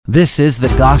This is the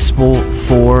Gospel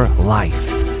for Life,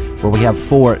 where we have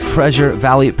 4 Treasure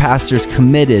Valley pastors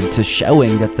committed to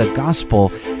showing that the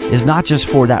gospel is not just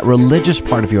for that religious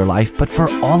part of your life, but for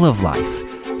all of life.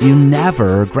 You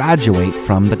never graduate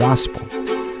from the gospel.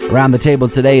 Around the table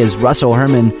today is Russell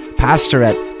Herman, pastor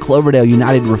at Cloverdale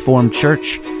United Reformed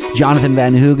Church, Jonathan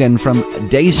Van Hoogen from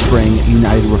Dayspring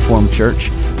United Reformed Church,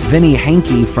 Vinny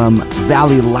Hankey from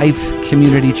Valley Life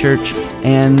Community Church,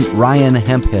 and Ryan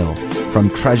Hemphill from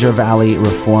Treasure Valley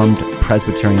Reformed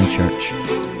Presbyterian Church.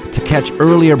 To catch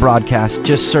earlier broadcasts,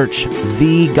 just search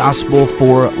The Gospel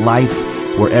for Life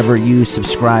wherever you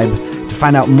subscribe. To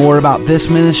find out more about this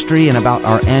ministry and about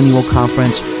our annual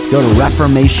conference, go to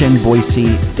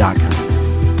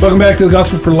reformationboise.com. Welcome back to The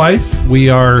Gospel for Life. We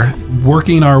are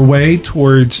working our way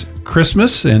towards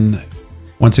Christmas, and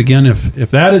once again,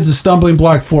 if that is a stumbling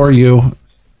block for you,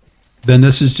 then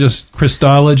this is just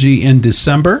Christology in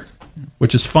December,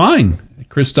 which is fine.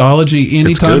 Christology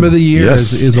any time of the year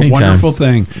is a wonderful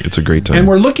thing. It's a great time. And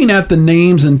we're looking at the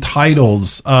names and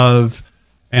titles of,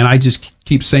 and I just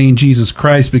keep saying Jesus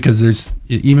Christ because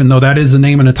even though that is a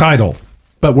name and a title,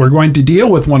 but we're going to deal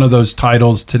with one of those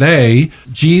titles today.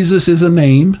 Jesus is a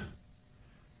name.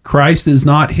 Christ is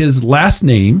not his last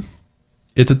name.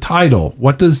 It's a title.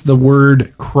 What does the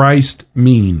word Christ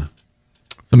mean?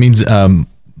 So it means, it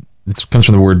comes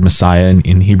from the word Messiah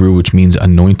in Hebrew, which means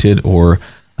anointed or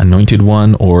anointed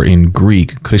one, or in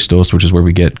Greek, Christos, which is where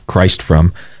we get Christ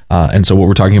from. And so what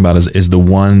we're talking about is the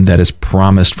one that is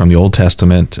promised from the Old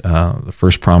Testament. The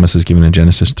first promise is given in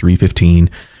Genesis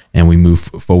 3:15, and we move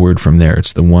forward from there.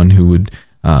 It's the one who would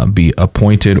be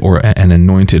appointed and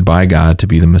anointed by God to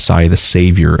be the Messiah, the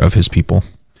Savior of his people.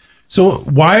 So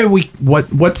why are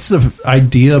what's the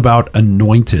idea about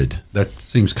anointed? That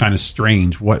seems kind of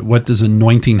strange. What does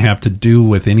anointing have to do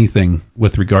with anything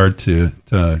with regard to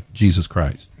Jesus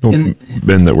Christ? Well, and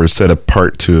that we're set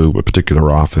apart to a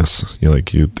particular office.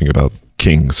 Like you think about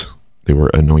kings, they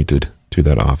were anointed to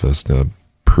that office. The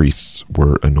priests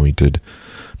were anointed.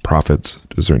 Prophets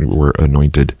were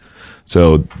anointed.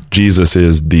 So Jesus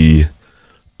is the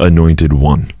anointed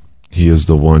one. He is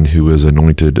the one who is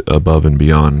anointed above and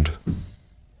beyond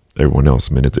everyone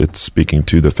else. I mean, it's speaking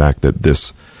to the fact that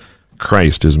this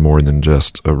Christ is more than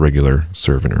just a regular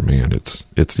servant or man.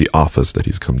 It's the office that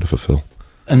he's come to fulfill.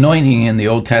 Anointing in the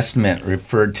Old Testament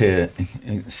referred to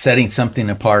setting something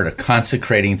apart or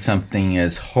consecrating something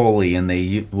as holy, and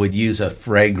they would use a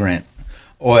fragrant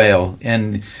oil,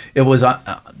 and it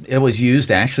was used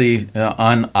actually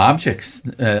on objects,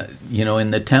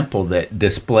 in the temple that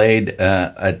displayed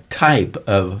a type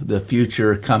of the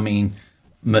future coming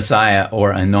Messiah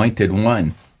or anointed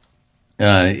one.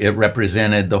 It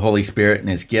represented the Holy Spirit and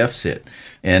his gifts.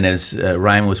 And as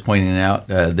Ryan was pointing out,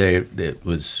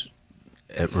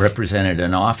 it represented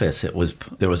an office.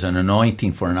 There was an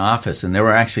anointing for an office, and there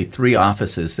were actually 3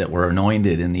 offices that were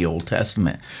anointed in the Old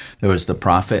Testament. There was the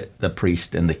prophet, the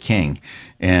priest, and the king,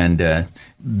 and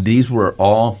these were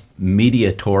all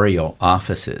mediatorial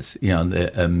offices.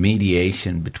 A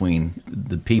mediation between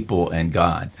the people and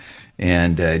God.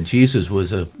 And Jesus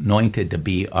was anointed to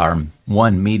be our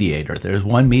one mediator. There's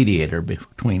one mediator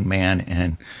between man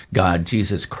and God,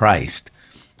 Jesus Christ,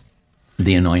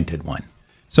 the anointed one.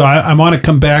 So I want to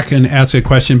come back and ask a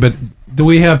question, but do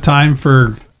we have time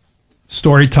for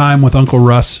story time with Uncle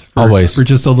Russ? Always. For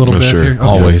just a little bit sure. here? Okay.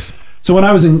 Always. So when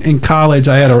I was in college,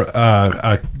 I had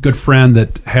a good friend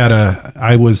that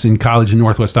I was in college in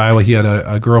Northwest Iowa. He had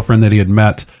a girlfriend that he had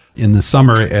met in the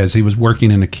summer as he was working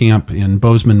in a camp in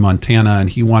Bozeman, Montana, and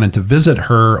he wanted to visit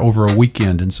her over a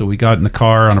weekend. And so we got in the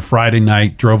car on a Friday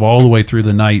night, drove all the way through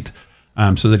the night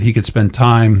so that he could spend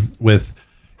time with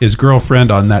his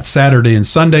girlfriend on that Saturday and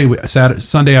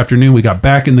Sunday afternoon. We got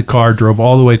back in the car, drove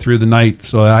all the way through the night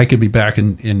so that I could be back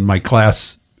in my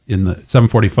class in the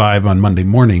 7:45 on Monday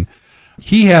morning.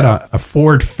 He had a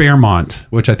Ford Fairmont,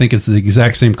 which I think is the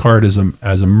exact same car as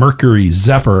a Mercury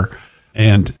Zephyr,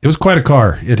 and it was quite a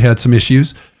car. It had some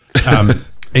issues,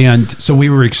 and so we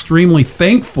were extremely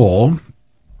thankful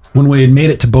when we had made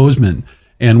it to Bozeman,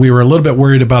 and we were a little bit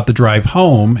worried about the drive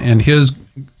home, and his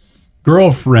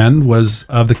girlfriend was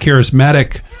of the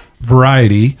charismatic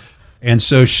variety, and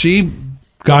so she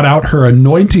got out her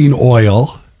anointing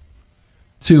oil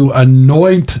to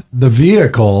anoint the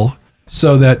vehicle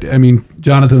so that,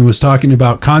 Jonathan was talking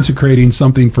about consecrating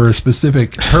something for a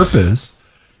specific purpose,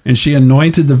 and she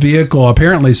anointed the vehicle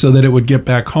apparently so that it would get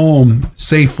back home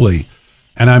safely.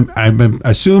 And I'm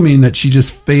assuming that she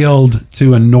just failed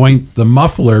to anoint the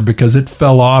muffler because it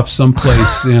fell off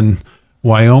someplace in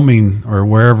Wyoming or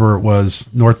wherever it was,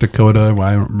 North Dakota.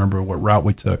 I don't remember what route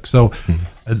we took. So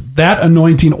that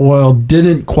anointing oil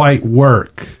didn't quite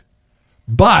work.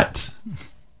 But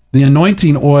the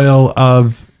anointing oil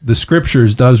of the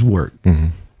scriptures does work.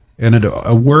 And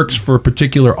it works for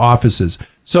particular offices.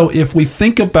 So if we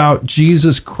think about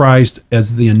Jesus Christ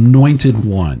as the anointed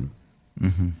one,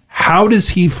 how does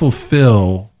he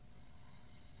fulfill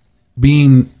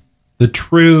being the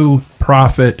true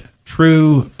prophet,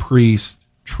 true priest,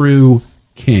 true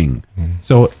king?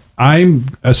 So I'm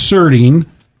asserting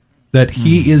that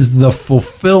he is the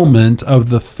fulfillment of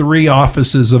the three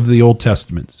offices of the Old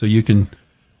Testament. So you can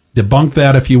debunk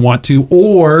that if you want to,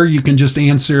 or you can just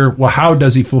answer, well, how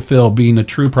does he fulfill being a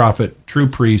true prophet, true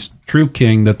priest, true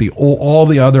king that all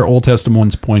the other Old Testament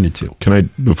ones pointed to? Can I,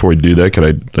 before we do that, can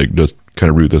I just kind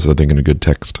of root this, I think, in a good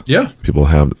text? Yeah. People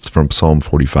have, it's from Psalm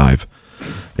 45,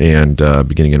 and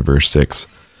beginning in verse 6,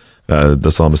 the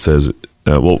psalmist says,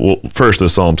 first the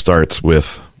psalm starts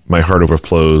with, my heart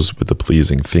overflows with the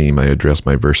pleasing theme. I address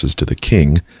my verses to the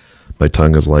king. My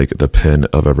tongue is like the pen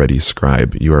of a ready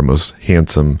scribe. You are most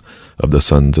handsome of the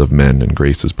sons of men, and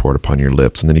grace is poured upon your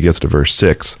lips. And then he gets to verse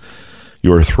 6.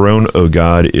 Your throne, O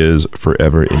God, is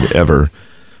forever and ever.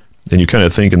 And you kind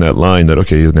of think in that line that,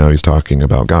 okay, now he's talking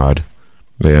about God.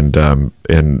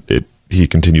 And he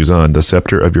continues on. The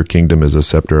scepter of your kingdom is a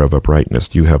scepter of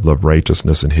uprightness. You have loved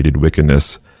righteousness and hated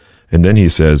wickedness. And then he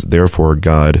says, therefore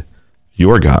God,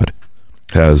 your God,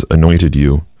 has anointed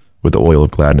you with the oil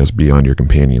of gladness beyond your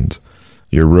companions.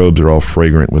 Your robes are all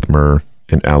fragrant with myrrh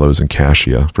and aloes and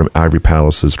cassia. From ivory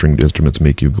palaces, stringed instruments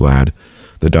make you glad.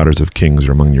 The daughters of kings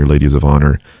are among your ladies of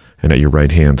honor, and at your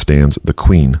right hand stands the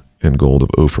queen in gold of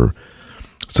Ophir.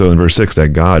 So in verse 6, that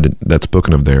God that's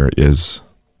spoken of there it's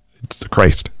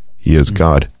Christ. He is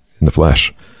God in the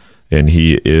flesh, and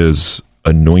he is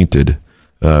anointed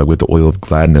with the oil of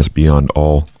gladness beyond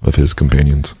all of his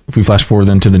companions. If we flash forward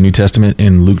then to the New Testament,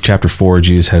 in Luke chapter 4,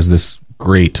 Jesus has this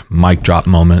great mic drop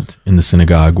moment in the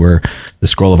synagogue where the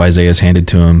scroll of Isaiah is handed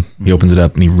to him. He opens it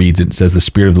up and he reads it. It says, the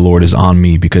Spirit of the Lord is on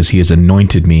me because he has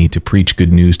anointed me to preach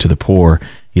good news to the poor.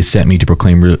 He has sent me to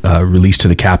proclaim release to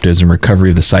the captives and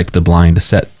recovery of the sight to the blind, to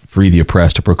set free the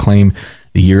oppressed, to proclaim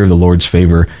the year of the Lord's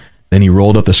favor. Then he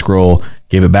rolled up the scroll,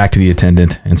 gave it back to the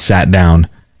attendant, and sat down.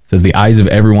 Says the eyes of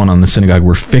everyone on the synagogue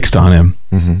were fixed on him,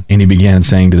 and he began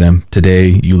saying to them,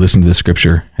 today you listen to the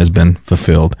scripture has been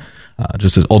fulfilled.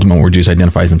 Just as ultimate where Jesus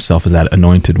identifies himself as that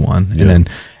anointed one. Yeah. And then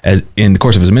as in the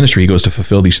course of his ministry, he goes to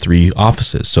fulfill these three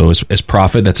offices. So as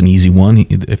prophet, that's an easy one.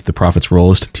 If the prophet's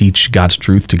role is to teach God's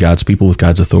truth to God's people with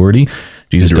God's authority,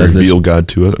 Jesus does reveal this. God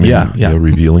to it. I mean,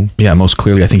 revealing. Yeah, most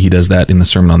clearly, I think he does that in the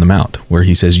Sermon on the Mount, where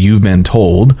he says, you've been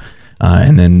told,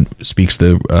 and then speaks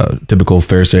the typical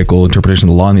Pharisaical interpretation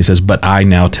of the law, and he says, but I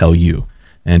now tell you,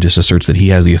 and just asserts that he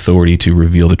has the authority to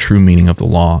reveal the true meaning of the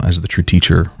law as the true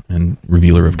teacher and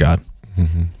revealer of God.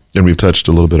 Mm-hmm. And we've touched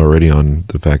a little bit already on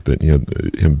the fact that,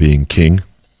 him being king,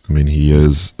 I mean, he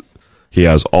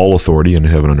has all authority in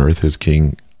heaven and earth. His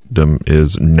kingdom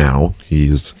is now,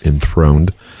 he's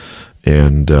enthroned.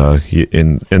 And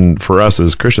and for us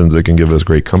as Christians, it can give us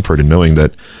great comfort in knowing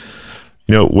that,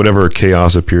 whatever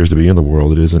chaos appears to be in the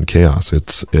world, it isn't chaos.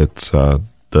 It's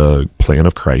the plan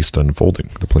of Christ unfolding,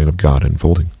 the plan of God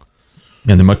unfolding.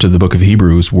 And then much of the book of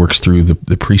Hebrews works through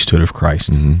the priesthood of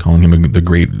Christ, calling him the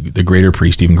greater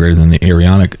priest, even greater than the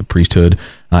Aaronic priesthood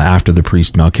after the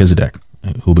priest Melchizedek,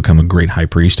 who will become a great high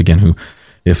priest, again, who,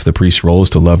 if the priest's role is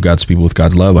to love God's people with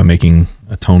God's love by making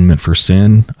atonement for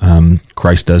sin,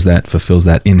 Christ does that, fulfills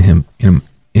that in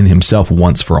himself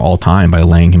once for all time by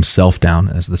laying himself down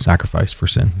as the sacrifice for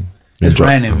sin. As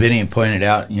Ryan and Vinny pointed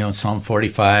out, Psalm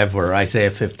 45 or Isaiah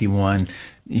 51,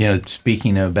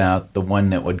 speaking about the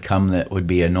one that would come that would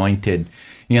be anointed,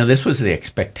 this was the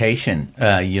expectation,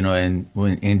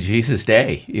 in Jesus'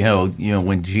 day,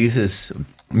 when Jesus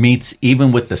meets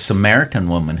even with the Samaritan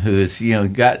woman who is,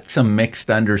 got some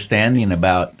mixed understanding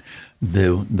about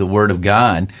the Word of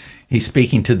God. He's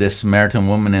speaking to this Samaritan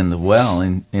woman in the well,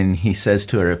 and he says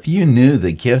to her, if you knew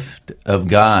the gift of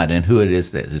God and who it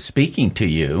is that is speaking to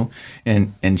you,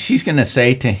 and she's going to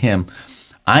say to him,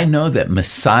 I know that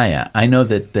Messiah, I know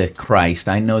that the Christ,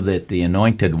 I know that the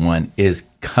Anointed One is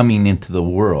coming into the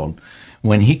world.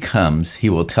 When he comes, he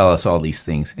will tell us all these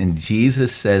things. And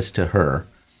Jesus says to her,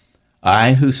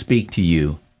 I who speak to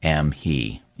you am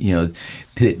he.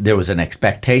 There was an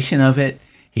expectation of it.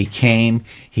 He came.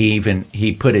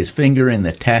 He put his finger in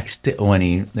the text when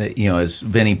he, as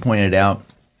Vinny pointed out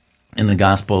in the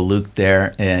Gospel of Luke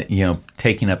there,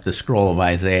 taking up the scroll of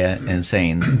Isaiah and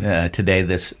saying, today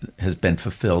this has been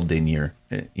fulfilled in your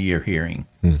hearing.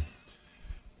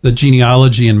 The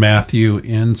genealogy in Matthew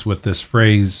ends with this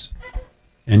phrase,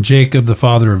 and Jacob, the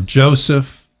father of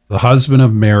Joseph, the husband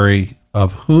of Mary,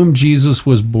 of whom Jesus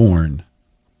was born,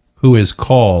 who is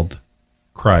called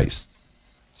Christ.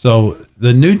 So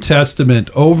the New Testament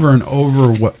over and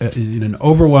over in an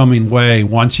overwhelming way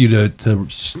wants you to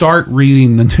start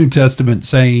reading the New Testament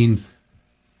saying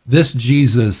this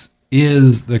Jesus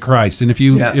is the Christ. And if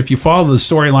you follow the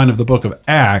storyline of the book of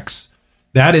Acts,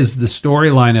 that is the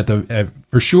storyline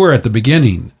for sure at the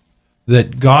beginning,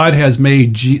 that God has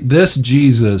made this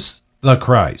Jesus the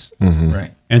Christ. Mm-hmm.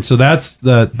 Right. And so that's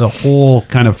the whole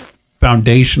kind of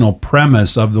foundational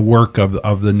premise of the work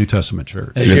of the New Testament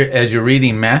church. As you're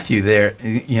reading Matthew there,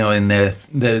 in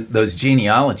those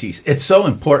genealogies, it's so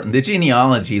important. The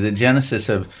genealogy, the genesis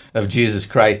of Jesus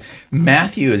Christ,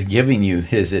 Matthew is giving you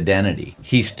his identity.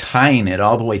 He's tying it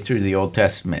all the way through the Old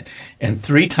Testament. And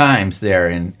 3 times there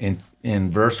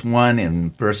in verse 1,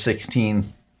 in verse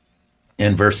 16,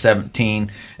 in verse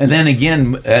 17, and then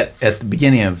again at the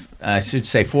beginning of, I should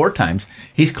say 4 times,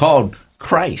 he's called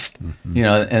Christ.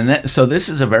 Mm-hmm. So this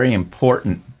is a very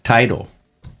important title.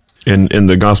 And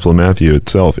the Gospel of Matthew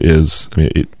itself is,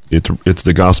 it's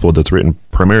the gospel that's written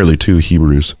primarily to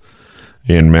Hebrews.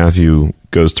 And Matthew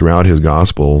goes throughout his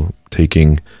gospel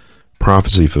taking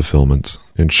prophecy fulfillments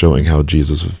and showing how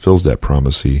Jesus fulfills that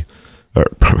prophecy.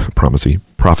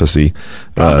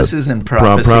 Promises and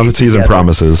prophecy prophecies and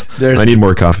promises. I need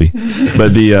more coffee.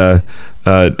 But the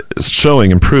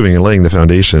showing and proving and laying the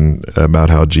foundation about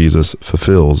how Jesus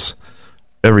fulfills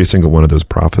every single one of those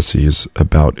prophecies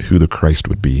about who the Christ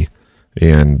would be,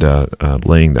 and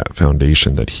laying that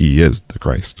foundation that he is the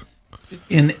Christ.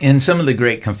 In some of the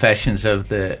great confessions of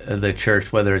the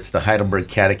church, whether it's the Heidelberg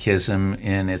Catechism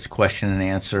in its question and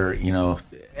answer,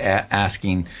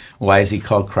 asking why is he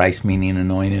called Christ, meaning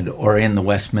anointed, or in the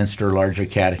Westminster Larger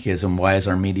Catechism, why is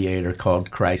our mediator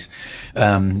called Christ?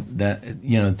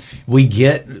 We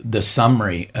get the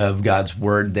summary of God's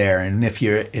word there, and if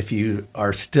you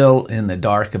are still in the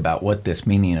dark about what this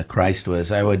meaning of Christ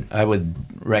was, I would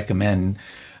recommend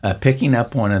picking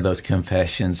up one of those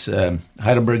confessions,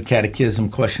 Heidelberg Catechism,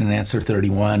 question and answer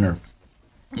 31, or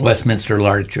Westminster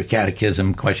Larger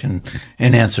Catechism, question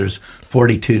and answers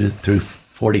 42 through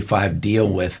 45 deal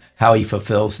with how he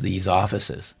fulfills these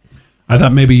offices. I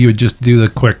thought maybe you would just do the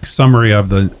quick summary of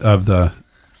the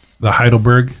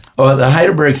Heidelberg. Oh, the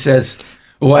Heidelberg says,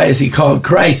 why is he called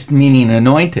Christ, meaning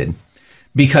anointed?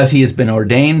 Because he has been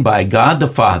ordained by God the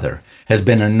Father, has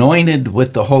been anointed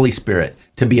with the Holy Spirit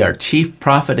to be our chief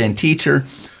prophet and teacher,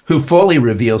 who fully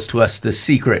reveals to us the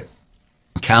secret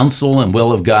counsel and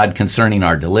will of God concerning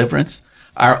our deliverance,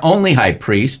 our only high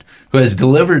priest, who has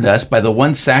delivered us by the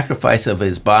one sacrifice of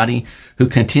his body, who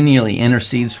continually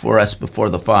intercedes for us before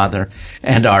the Father,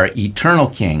 and our eternal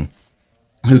King,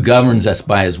 who governs us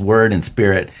by his word and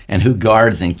spirit, and who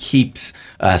guards and keeps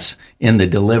us in the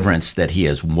deliverance that he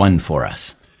has won for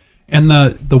us. And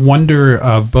the wonder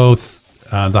of both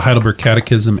the Heidelberg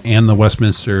Catechism and the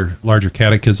Westminster Larger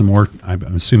Catechism, or I'm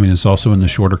assuming it's also in the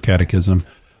Shorter Catechism,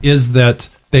 is that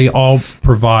they all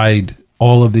provide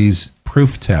all of these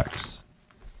proof texts.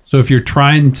 So if you're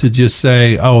trying to just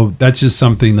say, oh, that's just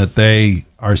something that they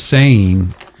are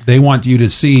saying, they want you to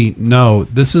see, no,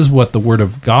 this is what the Word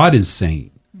of God is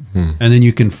saying. Mm-hmm. And then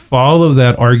you can follow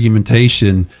that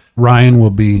argumentation. Ryan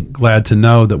will be glad to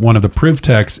know that one of the proof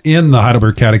texts in the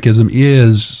Heidelberg Catechism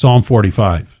is Psalm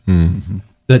 45. Mm-hmm.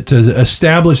 That to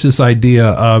establish this idea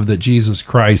of that Jesus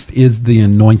Christ is the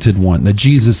anointed one, that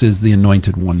Jesus is the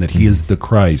anointed one, that he is the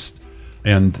Christ.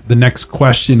 And the next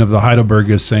question of the Heidelberg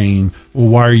is saying, well,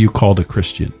 why are you called a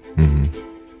Christian? Mm-hmm.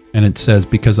 And it says,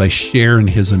 because I share in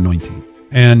his anointing.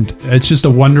 And it's just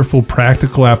a wonderful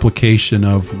practical application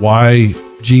of why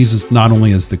Jesus not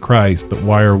only is the Christ, but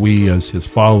why are we as his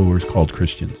followers called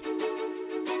Christians?